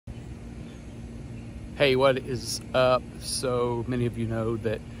Hey, what is up? So many of you know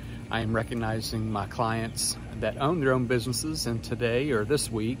that I am recognizing my clients that own their own businesses, and today or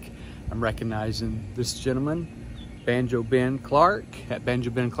this week I'm recognizing this gentleman, Banjo Ben Clark at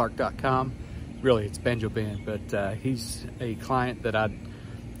banjobenclark.com. Really, it's Banjo Ben, but he's a client that I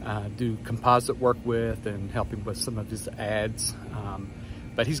do composite work with and help him with some of his ads.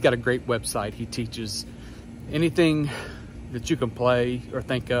 But he's got a great website. He teaches anything that you can play or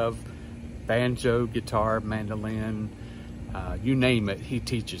think of: banjo, guitar, mandolin, you name it, he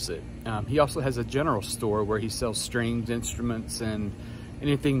teaches it. He also has a general store where he sells strings, instruments, and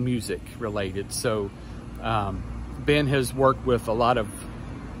anything music related. So Ben has worked with a lot of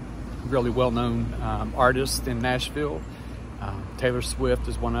really well-known artists in Nashville. Taylor Swift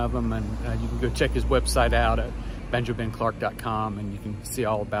is one of them, and you can go check his website out at banjobenclark.com, and you can see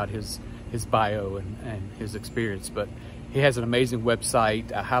all about his bio and his experience. But he has an amazing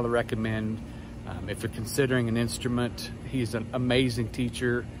website. I highly recommend, if you're considering an instrument, he's an amazing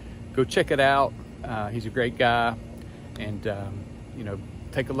teacher. Go check it out. He's a great guy, and you know,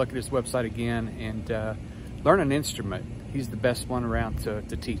 take a look at his website again and learn an instrument. He's the best one around to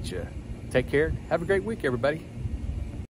teach you. Take care. Have a great week, everybody.